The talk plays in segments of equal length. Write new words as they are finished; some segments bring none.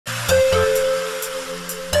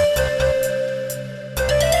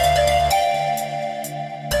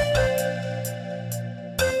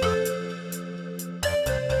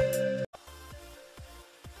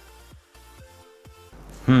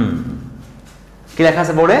কি লেখা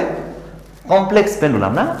আছে বোর্ডে? কমপ্লেক্স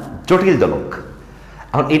পেন্ডুলাম, না জটিল দোলক।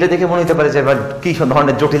 এখন এটা দেখে মনে হতে পারে যে এবার কি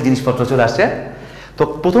ধরনের জটিল জিনিসপত্র চলে আসছে। তো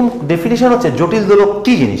প্রথম ডেফিনিশন হচ্ছে জটিল দোলক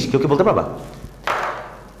কি জিনিস, কেউ কি বলতে পারবা?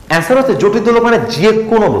 অ্যান্সার হচ্ছে জটিল দোলক মানে যে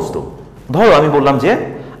কোনো বস্তু। ধরো আমি বললাম যে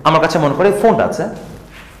আমার কাছে মনে করে ফোনটা আছে,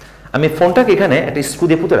 আমি ফোনটাকে এখানে একটা স্ক্রু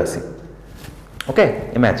দিয়ে পুঁতে রাখছি। ওকে,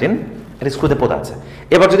 ইমাজিন একটা স্ক্রু দিয়ে পোতা আছে।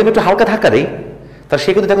 এবার যদি আমি একটু হালকা ধাক্কা দিই, তাহলে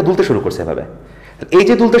সে কিন্তু দেখো দুলতে শুরু করছে এভাবে। এই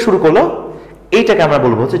যে দুলতে শুরু করলো, এইটাকে আমরা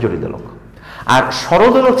বলবো হচ্ছে জটিল দোলক। আর সরল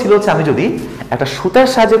দোলক ছিল হচ্ছে আমি যদি একটা সুতার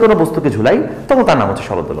সাহায্যে কোনো বস্তুকে ঝুলাই, তখন তার নাম হচ্ছে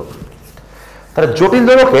সরল দোলক। তাহলে জটিল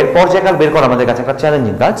দোলকের পর্যায়কাল বের করা আমাদের কাছে একটা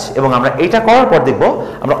চ্যালেঞ্জিং কাজ, এবং আমরা এটা করার পর দেখবো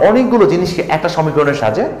আমরা অনেকগুলো জিনিসকে একটা সমীকরণের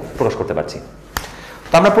সাহায্যে প্রকাশ করতে পারছি।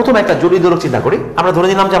 তো আমরা প্রথমে একটা জটিল দোলক চিন্তা করি। আমরা ধরে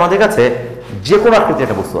নিলাম যে আমাদের কাছে যে কোনো আকৃতির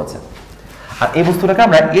একটা বস্তু আছে, আর এই বস্তুটাকে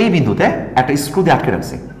আমরা এই বিন্দুতে একটা স্ক্রু দিয়ে আটকে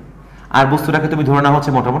রাখছি। আর বস্তুটাকে তুমি ধরে নাও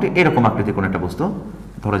হচ্ছে মোটামুটি এরকম আকৃতির কোন একটা বস্তু।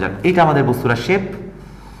 ধরা যাক এটা আমাদের বস্তুটার শেপ,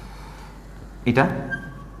 এটা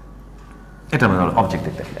এটা মানে অবজেক্ট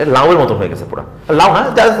দেখতে লাউয়ের মতো হয়ে গেছে পুরো। লাউ না,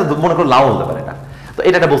 মনে করো লাউ হতে পারে এটা। তো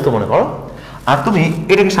এটা একটা বস্তু মনে করো, আর তুমি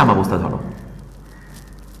এটাকে সাম্যাবস্থা ধরো,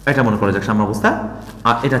 এটা মনে করো যাক সাম্যাবস্থা,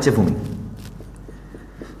 আর এটা হচ্ছে ভূমি।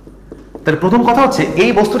 তাহলে প্রথম কথা হচ্ছে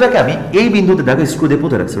এই বস্তুটাকে আমি এই বিন্দুতে দেখো স্ক্রু দিয়ে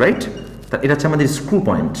পুঁতে রাখছি, রাইট? তা এটা হচ্ছে আমাদের স্ক্রু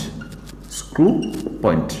পয়েন্ট, স্ক্রু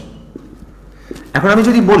পয়েন্ট। এখন আমি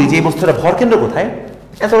যদি বলি যে এই বস্তুটা ভর কেন্দ্র কোথায়,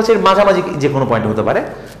 এটা হচ্ছে মাঝামাঝি যে কোনো পয়েন্ট হতে পারে।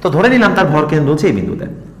 তো ধরে নিলাম তার ভর কেন্দ্র হচ্ছে এই বিন্দুতে।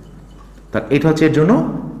 তার এটা হচ্ছে এর জন্য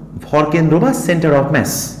ভর কেন্দ্র বা সেন্টার অফ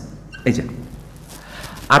মাস, এই যে।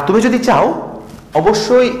 আর তুমি যদি চাও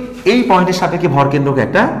অবশ্যই এই পয়েন্টের সাপেক্ষে ভর কেন্দ্রকে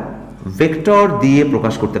একটা ভেক্টর দিয়ে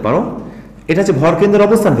প্রকাশ করতে পারো। এটা হচ্ছে ভর কেন্দ্রের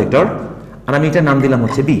অবস্থান ভেক্টর, আর আমি এটার নাম দিলাম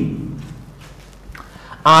হচ্ছে বি।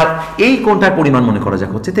 আর এই কোণটার পরিমাণ মনে করা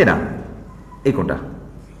যাক হচ্ছে থেরা, এই কোণটা,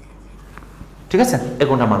 ঠিক আছে? এই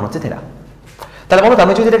কোণটার মান হচ্ছে থেরা। তাহলে বলো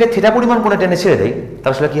আমি যদি এটাকে থেটা পরিমাণ কোণে টেনে ছেড়ে দেই,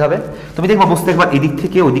 তাহলে আসলে কি হবে? তুমি দেখবা বস্তু একবার এদিক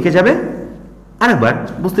থেকে ওইদিকে যাবে, আরেকবার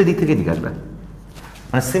বস্তু এদিক থেকে এদিকে আসবে,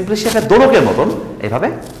 মানে সিম্পলি সে একটা দোলকের মতন এইভাবে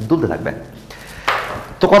দুলতে থাকবে।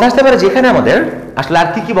 তো কথা আসতে পারে যেখানে আমাদের আসলে আর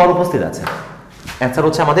কি কি বল উপস্থিত আছে। অ্যান্সার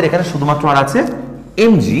হচ্ছে আমাদের এখানে শুধুমাত্র আর আছে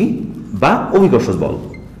এমজি বা অভিকর্ষ বল,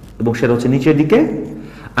 এবং সেটা হচ্ছে নিচের দিকে।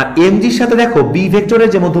 আর এমজির সাথে দেখো বি ভেক্টরের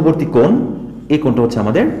যে মধ্যবর্তী কোণ, এই কোণটা হচ্ছে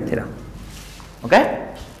আমাদের থেরা। ওকে,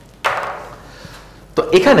 তো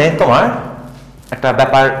এখানে তোমার একটা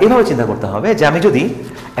ব্যাপার এভাবে চিন্তা করতে হবে যে আমি যদি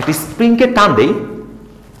একটি স্প্রিংকে টান দেই,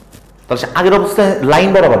 তাহলে সে আগের অবস্থায় লাইন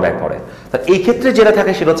বরাবর ব্যাক করে। তাহলে এই ক্ষেত্রে যেটা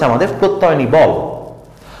থাকে সেটা হচ্ছে আমাদের প্রত্যয়নী বল।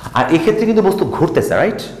 আর এই ক্ষেত্রে কিন্তু বস্তু ঘুরতেছে,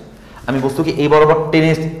 রাইট? আমি বস্তুকে এই বরাবর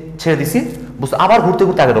টেনে ছেড়ে দিছি, বস্তু আবার ঘুরতে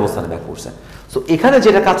ঘুরতে আগের অবস্থানে ব্যাক করছে। সো এখানে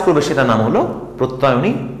যেটা কাজ করবে সেটার নাম হলো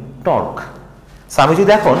প্রত্যয়নী টর্ক। সো আমি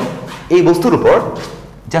যদি এখন এই বস্তুর উপর,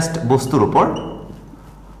 জাস্ট বস্তুর উপর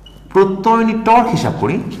প্রত্যয়নী টর্ক হিসাব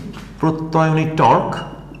করি, প্রত্যয়নী টর্ক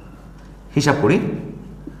হিসাব করি,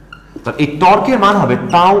 তাহলে এই টর্কের মান হবে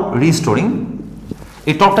টাউ রিস্টোরিং।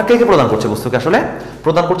 এই টর্কটা কে কে প্রদান করছে? বস্তুকে আসলে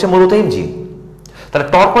প্রদান করছে মূলত এমজি। তাহলে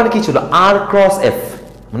টর্ক মানে কি ছিল? আর ক্রস এফ,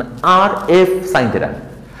 মানে আর এফ সাইন থেটা।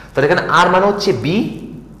 তাহলে এখানে আর মানে হচ্ছে বি,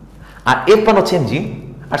 আর এফ মানে হচ্ছে এমজি,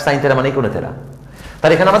 আর সাইন থেটা মানে কোণ থেটা।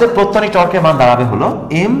 তাহলে এখানে আমাদের প্রত্যয়নী টর্কের মান দাঁড়াবে হলো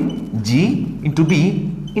M G into B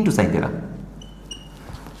into sine theta.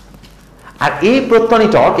 আর এই প্রত্যয়নী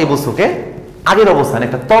টর্ক এই বস্তুকে আগের অবস্থানে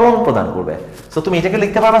একটা ত্বরণ প্রদান করবে। সো তুমি এটাকে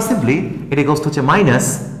লিখতে পারবা সিম্পলি, এটা ইকুয়ালস টু হচ্ছে মাইনাস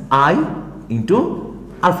আই ইন্টু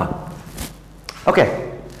আলফা। ওকে,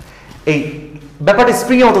 এই ব্যাপারটা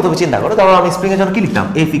স্প্রিং এর মতো তুমি চিন্তা করো। তাহলে আমি স্প্রিং এর জন্য কি লিখতাম?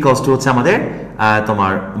 এফ ইকুয়ালস টু হচ্ছে আমাদের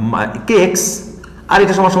তোমার কে এক্স, আর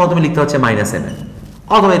এটা সমান সমান তুমি লিখতে হচ্ছে মাইনাস এম এন।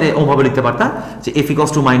 অথবা এটা ওভাবে লিখতে পারতা যে F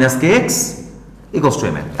equals to minus K x equals to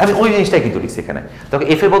M N. আমি ওই জিনিসটাই কিন্তু লিখছি এখানে। তবে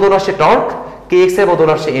এফ এর বদল আসছে টর্ক, কে এক্স এর বদল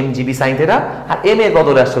আসছে এম জিবি সাইন থেটা, আর এম এর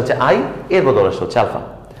বদল আসছে হচ্ছে আই, এর বদল আসছে হচ্ছে আলফা।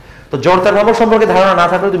 তো জড়তার ভ্রমণ সম্পর্কে ধারণা না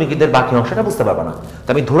থাকলে তুমি কিন্তু বাকি অংশটা বুঝতে পারবে না। তো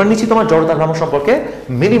আমি ধরে নিচ্ছি তোমার জড়তার ভ্রমণ সম্পর্কে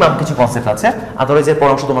মিনিমাম কিছু কনসেপ্ট আছে, আদারওয়াইজ এর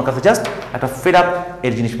পরামর্শ তোমার কাছে জাস্ট একটা ফেড আপ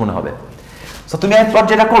এর জিনিস মনে হবে। সো তুমি এরপর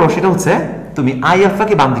যেটা করো সেটা হচ্ছে তুমি আই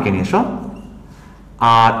আলফাকে বাম দিকে নিয়ে এসো,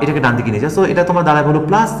 আর এটাকে ডান দিকে নিয়ে যাও। সো এটা তোমার দাঁড়ায় হলো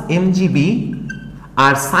প্লাস এম জিবি,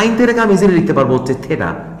 আর সাইন থেটাকে আমি ইজিলি লিখতে পারবো হচ্ছে থেটা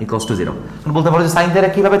ইকুয়ালস টু 0। তুমি বলতে পারো যে সাইন থেটা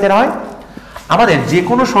কিভাবে থেটা হয়? আমাদের যে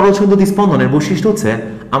কোনো সরলছন্দী স্পন্দনের বৈশিষ্ট্য হচ্ছে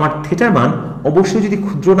আমার থেটার মান অবশ্যই যদি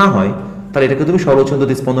ক্ষুদ্র না হয়, তাহলে এটাকে তুমি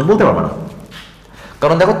সরলছন্দী স্পন্দন বলতে পারবে না।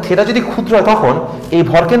 কারণ দেখো থেটা যদি ক্ষুদ্র হয়, তখন এই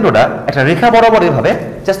ভরকেন্দ্রটা একটা রেখা বরাবর এভাবে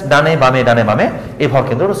জাস্ট ডানে বামে ডানে বামে এই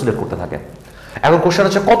ভরকেন্দ্র রোটেট করতে থাকে। এখন কোশ্চেন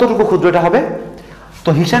হচ্ছে কতটুকু ক্ষুদ্র এটা হবে। তো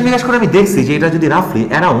হিসাব নিকাশ করে আমি দেখছি যে এটা যদি রাফলি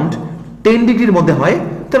অ্যারাউন্ড 10 ডিগ্রির মধ্যে হয়,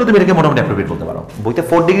 তাহলে তুমি এটাকে মোটামুটি অ্যাপ্রোপ্রিয়েট করতে পারো। বইতে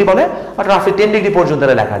 4 ডিগ্রি বলে, বাট রাফলি 10 ডিগ্রি পর্যন্ত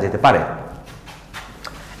লেখা যেতে পারে।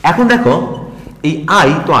 এখন দেখো এই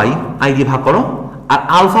আই, তো আই দিয়ে ভাগ করো, আর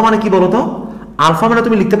আলফা মানে কি বলতো? আলফা মানে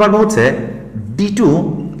তুমি লিখতে পারবে হচ্ছে d2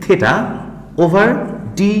 theta over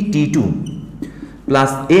dt2 plus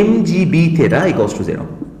mgb theta equals to 0।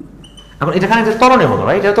 এখন এটা খানিকটা ত্বরণের মতো,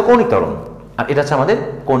 রাইট? এটা তো কৌণিক ত্বরণ, আর এটা হচ্ছে আমাদের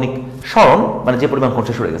কৌণিক সরণ, মানে যে পরিমাণ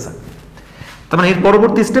কোণটা সরে গেছে। তার মানে এর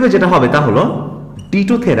পরবর্তী স্টেপে যেটা হবে তা হলো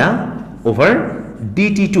d2 theta over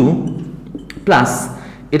dt2 plus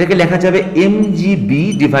এটাকে লেখা যাবে mgb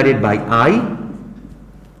divided by i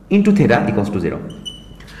into theta equals to 0।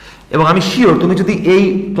 এবং আমি শিওর তুমি যদি এই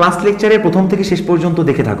ক্লাস লেকচারের প্রথম থেকে শেষ পর্যন্ত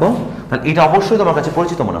দেখে থাকো তাহলে এটা অবশ্যই তোমার কাছে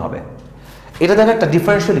পরিচিত মনে হবে। এটা দেখো একটা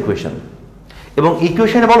ডিফারেনশিয়াল ইকুয়েশন, এবং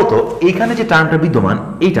ইকুয়েশনে বলো তো এইখানে যে টার্মটা বিদ্যমান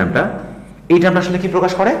এই টার্মটা আসলে কি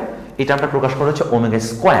প্রকাশ করে? এই টার্মটা প্রকাশ করে হচ্ছে omega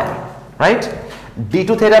square, right? d2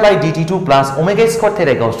 theta by dt2 plus omega square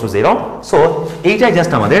theta equals to 0। So এইটাই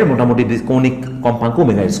জাস্ট আমাদের মোটামুটি কৌণিক কম্পাঙ্ক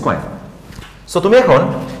ওমেগা স্কয়ার। সো তুমি এখন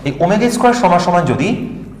এই ওমেগা স্কয়ার সমান যদি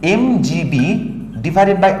mgb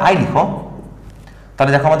ডিভাইডেড বাই i লিখো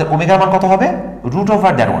তাহলে দেখো আমাদের ওমেগার মান কত হবে? Root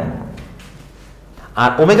over that one. R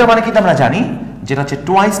omega মানে কিন্তু আমরা জানি যেটা হচ্ছে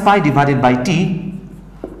twice pi divided by T,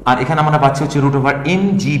 আর এখানে আমরা পাচ্ছি হচ্ছে root over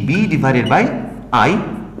mgb divided by i।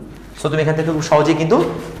 So তুমি এখান থেকে খুব সহজেই কিন্তু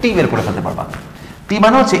টি বের করে ফেলতে পারবা। টি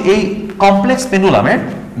মানে হচ্ছে এই কমপ্লেক্স পেন্ডুলামের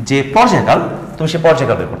যে পর্যায়কাল, তুমি সেই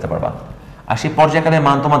পর্যায়কাল বের করতে পারবা। আর সেই পর্যায়কালের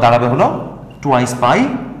মান তোমার দাঁড়াবে হলো twice pi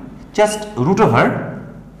just root over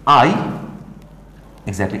i,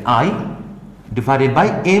 exactly i divided by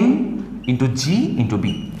m into g into b.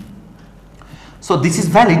 So this is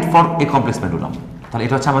valid for a complex pendulum. তাহলে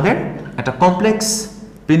এটা হচ্ছে আমাদের একটা কমপ্লেক্স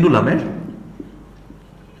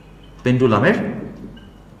পেন্ডুলামের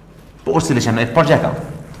অসিলেশনের পর্যায়কাল।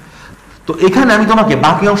 তো এখানে আমি তোমাকে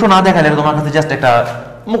বাকি অংশ না দেখালে তোমার কাছে জাস্ট একটা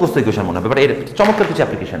মুখস্থ ইকুয়েশন মনে হবে, বাট এর চমৎকার কিছু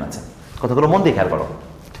অ্যাপ্লিকেশন আছে। কথাগুলো মন দিয়ে খেয়াল করো।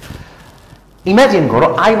 ইমাজিন করো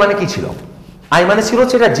আই মানে কি ছিল? আই মানে ছিল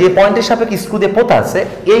সেটা যে পয়েন্টের সাপেক্ষে স্ক্রু দিয়ে পোতা আছে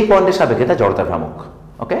এই পয়েন্টের সাপেক্ষে তার জড়তার ভ্রামক,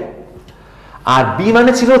 ওকে? আর বি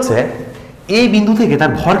মানে ছিল হচ্ছে এই বিন্দু থেকে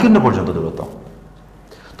তার ভরকেন্দ্র পর্যন্ত দূরত্ব।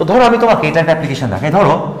 তো ধরো আমি তোমাকে এটা একটা অ্যাপ্লিকেশন দেখাই।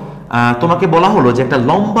 ধরো তোমাকে বলা হলো যে একটা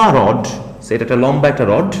লম্বা রড, সেটা একটা লম্বা একটা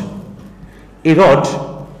রড, এই রড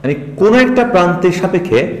আমি কোনো একটা প্রান্তের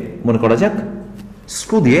সাপেক্ষে মনে করা যাক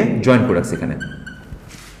স্ক্রু দিয়ে জয়েন করে রাখছি এখানে,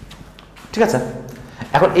 ঠিক আছে?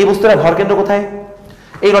 এখন এই বস্তুটার ভরকেন্দ্র কোথায়?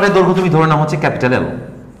 এই রডের দৈর্ঘ্য তুমি ধরে নাও হচ্ছে ক্যাপিটাল এল,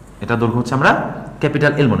 এটা দৈর্ঘ্য হচ্ছে আমরা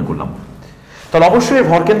ক্যাপিটাল এল মনে করলাম। তাহলে অবশ্যই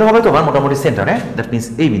ভরকেন্দ্র হবে তোমার মোটামুটি সেন্টারে, দ্যাট মিনস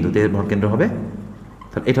এই বিন্দুতে ভরকেন্দ্র হবে।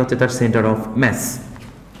 তাহলে এটা হচ্ছে তার সেন্টার অফ ম্যাস।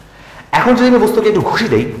 এখন যদি আমি বস্তুকে একটু ঘুষি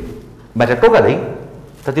দেই বা একটা টোকা দেই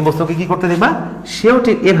তাহলে তুমি বস্তুকে কি করতে দেখবা? সেও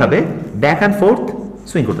ঠিক এভাবে ব্যাক অ্যান্ড ফোর্থ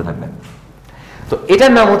সুইং করতে থাকবে। তো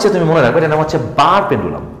এটার নাম হচ্ছে, তুমি মনে রাখবে, এটার নাম হচ্ছে বার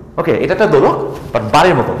পেন্ডুলাম, ওকে? এটা একটা দোলক বাট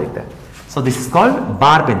বারের মতো দেখতে। So this is called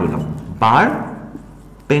bar pendulum, bar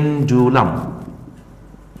pendulum,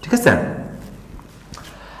 ঠিক আছে?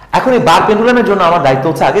 এখন এই বার পেন্ডুলামের জন্য আমার দায়িত্ব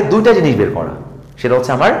হচ্ছে আগে দুইটা জিনিস বের করা, সেটা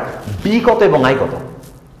হচ্ছে আমার বি কত এবং আই কত।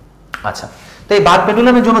 আচ্ছা, তো এই বার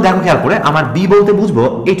পেন্ডুলামের জন্য দেখো খেয়াল করে, আমার বি বলতে বুঝবো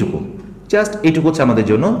এইটুকু, জাস্ট এইটুকু হচ্ছে আমাদের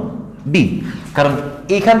জন্য বি, কারণ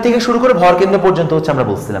এখান থেকে শুরু করে ভরকেন্দ্র পর্যন্ত হচ্ছে আমরা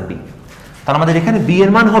বলছিলাম বি। তাহলে আমাদের এখানে বি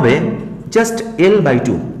এর মান হবে জাস্ট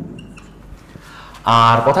L/2।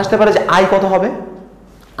 আর কথা আসতে পারে যে আই কত হবে?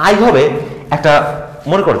 আই হবে একটা,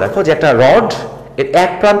 মনে করে দেখো যে একটা রড এর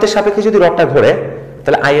এক প্রান্তের সাপেক্ষে যদি রডটা ঘোরে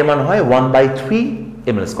তাহলে আই এর মান হয় 1/3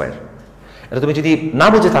 ml²। এটা তুমি যদি না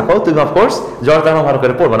বুঝে থাকো তুমি অফকোর্স জড়তা ভালো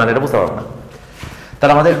করে পড়বো না, এটা বুঝতে পারবো না।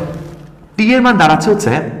 তাহলে আমাদের টি এর মান দাঁড়াচ্ছে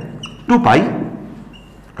হচ্ছে 2π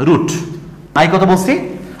রুট আই কত বলছি?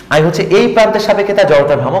 আই হচ্ছে এই প্রান্তের সাপেক্ষে তার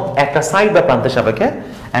জড়তার ভ্রামক একটা সাইড বা প্রান্তের সাপেক্ষে,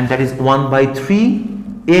 and that is 1/3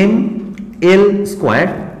 ml²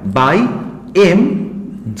 by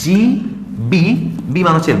mgb, b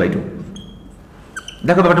মান হচ্ছে L/2।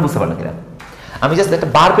 দেখো ব্যাপারটা বুঝতে পারলাম কিনা? আমি জাস্ট একটা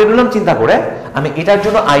বার পেন্ডুলাম চিন্তা করে আমি এটার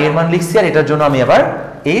জন্য আই এর মান লিখছি, আর এটার জন্য আমি আবার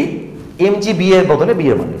এই mgb এর বদলে b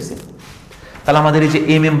এর মান লিখছি। তাহলে আমাদের এই যে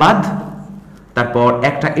mm বাদ, তারপর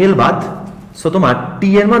একটা l বাদ, সো তোমার t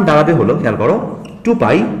এর মান দাঁড়াবে হলো, খেয়াল করো, 2π,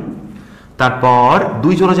 তারপর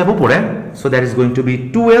 2 চলে যাব পরে, so that is going to B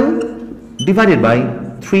 2l divided by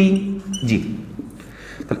 3g।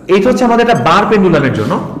 তাহলে এইটা হচ্ছে আমাদের একটা বার পেন্ডুলামের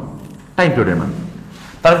জন্য টাইম পিরিয়ডের মান।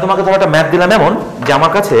 তাহলে তোমাকে ধরো একটা ম্যাপ দিলাম এমন যে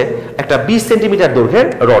আমার কাছে একটা 20 সেন্টিমিটার দৈর্ঘ্যের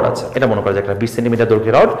রড আছে, এটা মনে করা যায় একটা 20 সেন্টিমিটার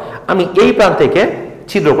দৈর্ঘ্যের রড, আমি এই প্রান্ত থেকে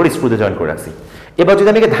ছিদ্র করে স্ক্রুতে জয়েন করে রাখছি। এবার যদি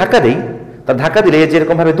আমি একে ধাক্কা দিই, তার ধাক্কা দিলে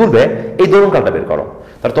যেরকম ভাবে দুলবে এই দোলনকালটা বের করো।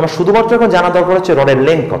 তাহলে তোমার শুধুমাত্র এখন জানা দরকার হচ্ছে রডের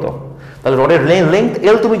লেন্থ কত। তাহলে রডের লেন্থ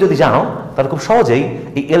এল তুমি যদি জানো তাহলে খুব সহজেই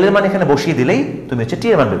এই এল এর মান এখানে বসিয়ে দিলেই তুমি হচ্ছে টি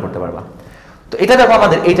এর মান বের করতে পারবা। তো এটা দেখো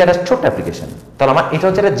আমাদের এইটা একটা ছোট্ট অ্যাপ্লিকেশন। তাহলে আমার এটা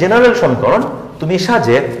হচ্ছে একটা জেনারেল সমীকরণ, তুমি এর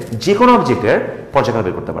সাহায্যে যে কোনো অবজেক্টের পর্যায়কাল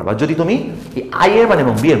বের করতে পারবা যদি তুমি এই আই এর মান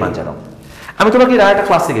এবং বি এর মান জানো। আমি তোমাকে আর একটা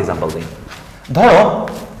ক্লাসিক এক্সাম্পল দিই। ধরো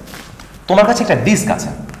তোমার কাছে একটা ডিস্ক আছে,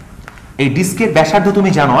 এই ডিস্কের ব্যাসার্ধ তুমি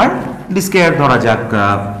জানো, আর ডিস্কের ধরা যাক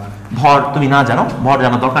ভর তুমি না জানো, ভর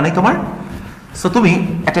জানার দরকার নেই তোমার। সো তুমি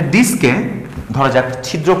একটা ডিস্কে ধরা যাক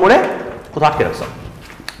ছিদ্র করে কোথাও আটকে রাখছো।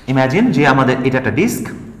 ইমাজিন যে আমাদের এটা একটা ডিস্ক,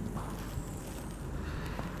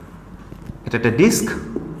 এটা একটা ডিস্ক,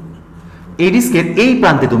 এই ডিস্কের এই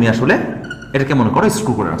প্রান্তে তুমি আসলে এটাকে মনে করো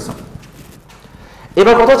স্ক্রু করে রাখছো।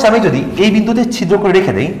 এবার কথা হচ্ছে আমি যদি এই বিন্দুতে ছিদ্র করে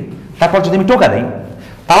রেখে দেই, তারপর যদি আমি টোকা দেই,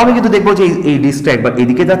 তাহলে কিন্তু দেখবো যে এই ডিস্কটা একবার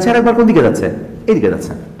এইদিকে যাচ্ছে আর একবার কোন দিকে যাচ্ছে, এইদিকে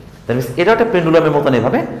যাচ্ছে। এটা একটা পেন্ডুলামের মতন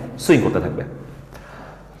এভাবে সুইং করতে থাকবে।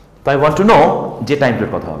 তো আই ওয়ান্ট টু নো যে টাইম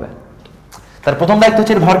পিরিয়ড কত হবে। তার প্রথম দায়িত্ব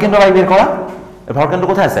হচ্ছে ভরকেন্দ্র বাই বের করা। ভরকেন্দ্র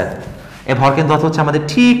কোথায় আছে? এই ভরকেন্দ্র হচ্ছে আমাদের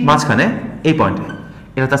ঠিক মাঝখানে এই পয়েন্টে,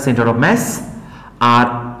 এটা তার সেন্টার অফ ম্যাস। আর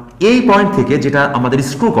এই পয়েন্ট থেকে যেটা আমাদের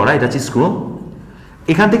স্ক্রু করা, এটা হচ্ছে স্ক্রু,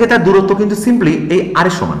 এখান থেকে তার দূরত্ব কিন্তু সিম্পলি এই আর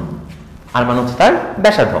এর সমান, আর মানে হচ্ছে তার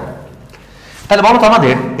ব্যাসার্ধ। তাহলে বলো তো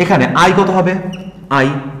আমাদের এখানে আই কত হবে? আই।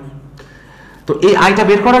 তো এই আইটা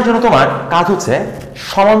বের করার জন্য তোমার কাজ হচ্ছে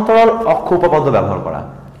সমান্তরাল অক্ষ উপপাদ্য ব্যবহার করা।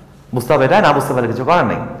 বুঝতে হবে এটা, না বুঝতে পারলে কিছু করার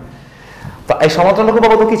নেই। তো এই সমান্তরাল অক্ষ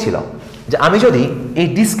উপপাদ্য কি ছিল? যে আমি যদি এই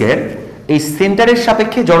ডিস্কের এই সেন্টারের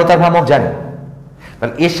সাপেক্ষে জড়তার ভ্রামক জানি,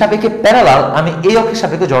 তাহলে এর সাপেক্ষে প্যারালাল আমি এই অক্ষের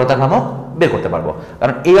সাপেক্ষে জড়তার ভ্রামক বের করতে পারবো,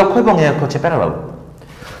 কারণ এই অক্ষ এবং এই অক্ষ হচ্ছে প্যারালাল।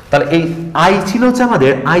 তাহলে এই আই ছিল হচ্ছে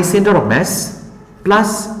আমাদের I centre of mass plus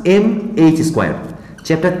M H square.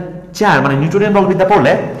 Chapter 4 মানে নিউটনের বলবিদ্যা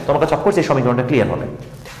পড়লে তোমার কাছে অফকোর্স এই সমীকরণটা ক্লিয়ার হবে।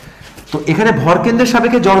 তো এখানে ভরকেন্দ্রের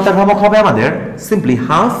সাপেক্ষে জড়তার ভ্রামক হবে আমাদের simply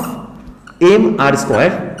half M R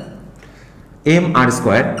square, M R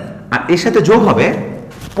square, আর এর সাথে যোগ হবে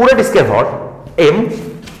পুরো ডিস্কের ভর এম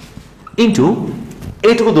ইন্টু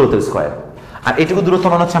এইটুকু দূরত্বের স্কোয়ার। আর এইটুকু দূরত্ব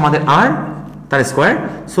মান হচ্ছে আমাদের আর, তার স্কোয়ার।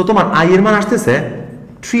 সো তোমার আই এর মান আসতেছে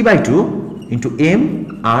 3/2 ইন্টু এম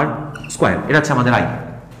আর স্কোয়ার, এটা হচ্ছে আমাদের আই।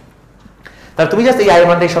 তাহলে তুমি জাস্ট এই আই এর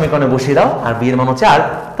মানটা এই সমীকরণে বসিয়ে দাও, আর বি এর মান হচ্ছে আর,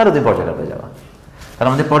 তাহলে তুমি পর্যায়কাল পেয়ে যাবা। তাহলে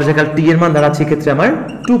আমাদের পর্যায়কাল টি এর মান দাঁড়াচ্ছে ক্ষেত্রে আমার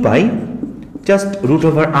 2π just root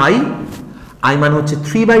over I, I মান হচ্ছে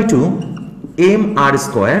 3/2 এম আর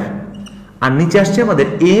স্কোয়ার, আর নিচে আসছে আমাদের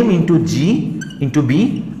এম ইন্টু জি ইন্টু বি,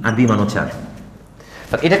 আর বি মান হচ্ছে আর।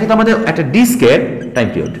 এটা কিন্তু আমাদের একটা ডিস্কের টাইম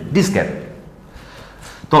পিরিয়ড, ডিস্কের।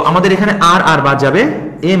 তো আমাদের এখানে আর আর বাদ যাবে,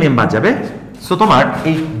 এম এম বাদ যাবে। সো তোমার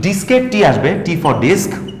এই ডিস্কের টি আসবে, টি ফর ডিস্ক,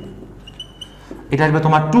 এটা আসবে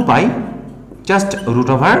তোমার 2π just root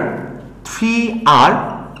over 3r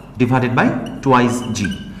divided by 2i g।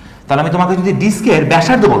 তাহলে আমি তোমাকে যদি ডিস্কের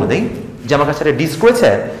ব্যাসার্ধ বলে দেই, যে আমার কাছে একটা ডিস্ক রয়েছে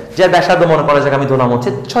যার ব্যাসার্ধ মনে করা যাক আমি ধরলাম হচ্ছে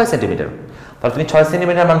 6 সেন্টিমিটার, তাহলে তুমি 6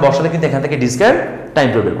 সেন্টিমিটার মান বসালে কিন্তু এখান থেকে ডিস্কের টাইম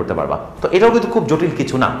পিরিয়ড বের করতে পারবা। তো এটাও কিন্তু খুব জটিল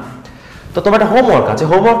কিছু না। তো তোমার একটা হোমওয়ার্ক আছে,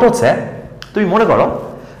 হোমওয়ার্কটা হচ্ছে তুমি মনে করো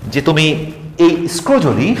যে তুমি এই স্ক্রু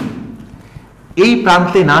যদি এই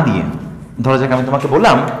প্রান্তে না দিয়ে, ধরো যাক আমি তোমাকে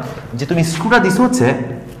বললাম যে তুমি স্ক্রুটা দিছো হচ্ছে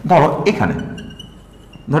ধরো এখানে,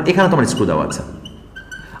 ধরো এখানে তোমার স্ক্রু দেওয়া আছে,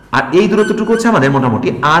 আর এই দূরত্বটুকু হচ্ছে আমাদের মোটামুটি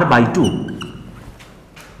r/2,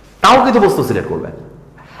 তাও কিন্তু বস্তু সিলেক্ট করবে।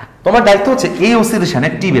 তোমার দায়িত্ব হচ্ছে এই অসিলেশনে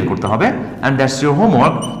টি বের করতে হবে, এন্ড দ্যাটস ইওর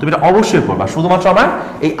হোমওয়ার্ক। তুমি এটা অবশ্যই করবা। শুধুমাত্র আমার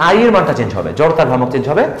এই আই এর মানটা চেঞ্জ হবে, জড়তার ভ্রামক চেঞ্জ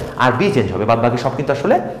হবে, আর বি চেঞ্জ হবে, বাদ বাকি সব কিন্তু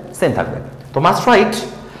আসলে সেম থাকবে। তো মাস্ট রাইট।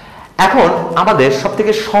 এখন আমাদের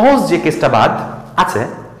সবথেকে সহজ যে কেসটা বাদ আছে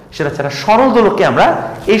সেটা হচ্ছে একটা সরল দোলককে আমরা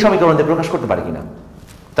এই সমীকরণ দিয়ে প্রকাশ করতে পারি কিনা।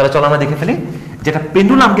 তাহলে চলো আমরা দেখে ফেলি যেটা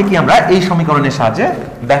পেন্ডুলামকে কি আমরা এই সমীকরণের সাহায্যে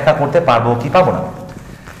ব্যাখ্যা করতে পারবো কি পাবো না।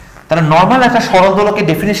 তাহলে নর্মাল একটা সরল দোলকের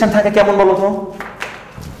ডেফিনেশন থাকে কেমন বলো তো?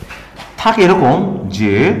 থাকে এরকম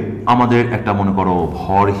যে আমাদের একটা মনে করো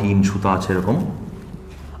ভরহীন সুতা আছে এরকম,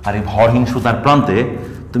 আর এই ভরহীন সুতার প্রান্তে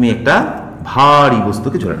তুমি একটা ভারী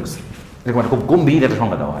বস্তুকে ঝরে রাখছো, এরকম একটা খুব গম্ভীর একটা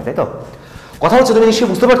সংজ্ঞা দেওয়া হয়, তাই তো? কথা হচ্ছে তুমি নিশ্চয়ই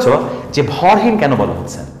বুঝতে পারছো যে ভরহীন কেন বলা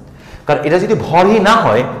হচ্ছে। কারণ এটা যদি ভরহীন না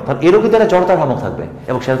হয় তাহলে এরও কিন্তু একটা জড়তার ভ্রামক থাকবে,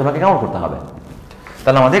 এবং সেটা তোমাকে কেমন করতে হবে।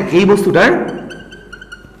 তাহলে আমাদের এই বস্তুটার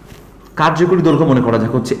কার্যকরী দৈর্ঘ্য মনে করা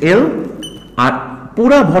যাক হচ্ছে এল, আর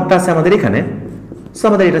পুরা ভরটা আছে আমাদের এখানে। সো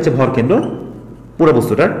আমাদের এটা হচ্ছে ভর কেন্দ্র পুরো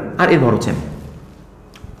বস্তুটার, আর এর ভর হচ্ছে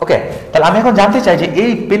ওকে। তাহলে আমি এখন জানতে চাই যে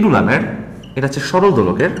এই পেন্ডুলামের, এটা হচ্ছে সরল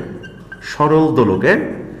দোলকের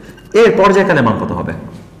এর পর্যায়কালের মান কত হবে।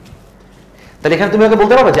 তাহলে এখানে তুমি ওকে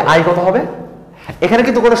বলতে পারবে যে আই কত হবে। এখানে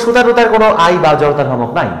কিন্তু কোনো সুতার কোনো আই বা জড়তার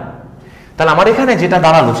ভ্রামক নাই। তাহলে আমার এখানে যেটা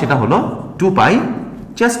দাঁড়ালো সেটা হলো 2π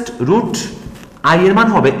জাস্ট রুট আই এর মান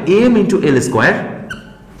হবে এম ইন্টু এল স্কোয়ার,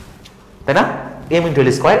 তাই না? এম ইন্টু এল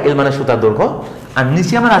স্কোয়ার, এল মানে সুতার দৈর্ঘ্য, আর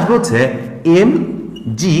নিচে আমার আসবে হচ্ছে M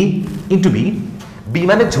G into B, B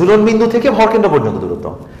মানে ঝুলন বিন্দু থেকে ভরকেন্দ্র পর্যন্ত দূরত্ব।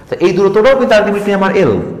 তো এই দূরত্বটাও কিন্তু আলটিমেটলি আমার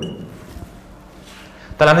এল।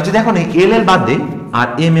 তাহলে আমি যদি এখন এই এল এল বাদ দিই আর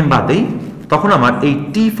এম এম বাদ দিই, তখন আমার এই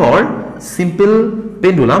টি ফর সিম্পল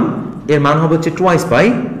পেন্ডুলাম এর মান হবে হচ্ছে 2π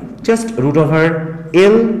জাস্ট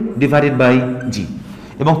 √L ডিভাইডেড বাই জি।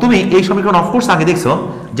 এবং তুমি এই সমীকরণ অফকোর্স আগে দেখছো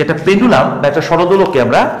যে একটা পেন্ডুলাম বা একটা সরলদোলককে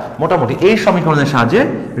আমরা মোটামুটি এই সমীকরণের সাহায্যে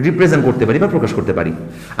রিপ্রেজেন্ট করতে পারি বা প্রকাশ করতে পারি।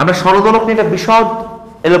 আমরা সরলদোলক নিয়ে একটা বিশদ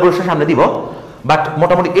এলাবোরেশন সামনে দিব, বাট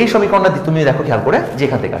মোটামুটি এই সমীকরণটা তুমি দেখো খেয়াল করে যে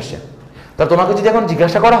এখান থেকে আসছে। তো তোমাকে যদি এখন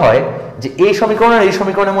জিজ্ঞাসা করা হয় যে এই সমীকরণ আর এই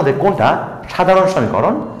সমীকরণের মধ্যে কোনটা সাধারণ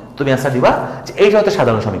সমীকরণ, তুমি অ্যান্সার দিবা যে এইটা হচ্ছে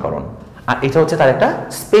সাধারণ সমীকরণ আর এটা হচ্ছে তার একটা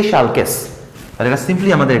স্পেশাল কেস। তাহলে এটা সিম্পলি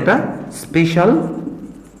আমাদের একটা স্পেশাল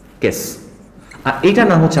কেস, আর এইটার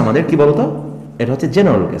নাম হচ্ছে আমাদের কি বলতো, এটা হচ্ছে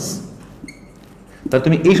জেনারেল কেস। তাহলে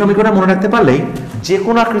তুমি এই সমীকরণ মনে রাখতে পারলেই যে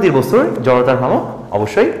কোনো আকৃতির বস্তুর জড়তার ভ্রামক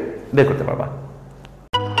অবশ্যই বের করতে পারবা।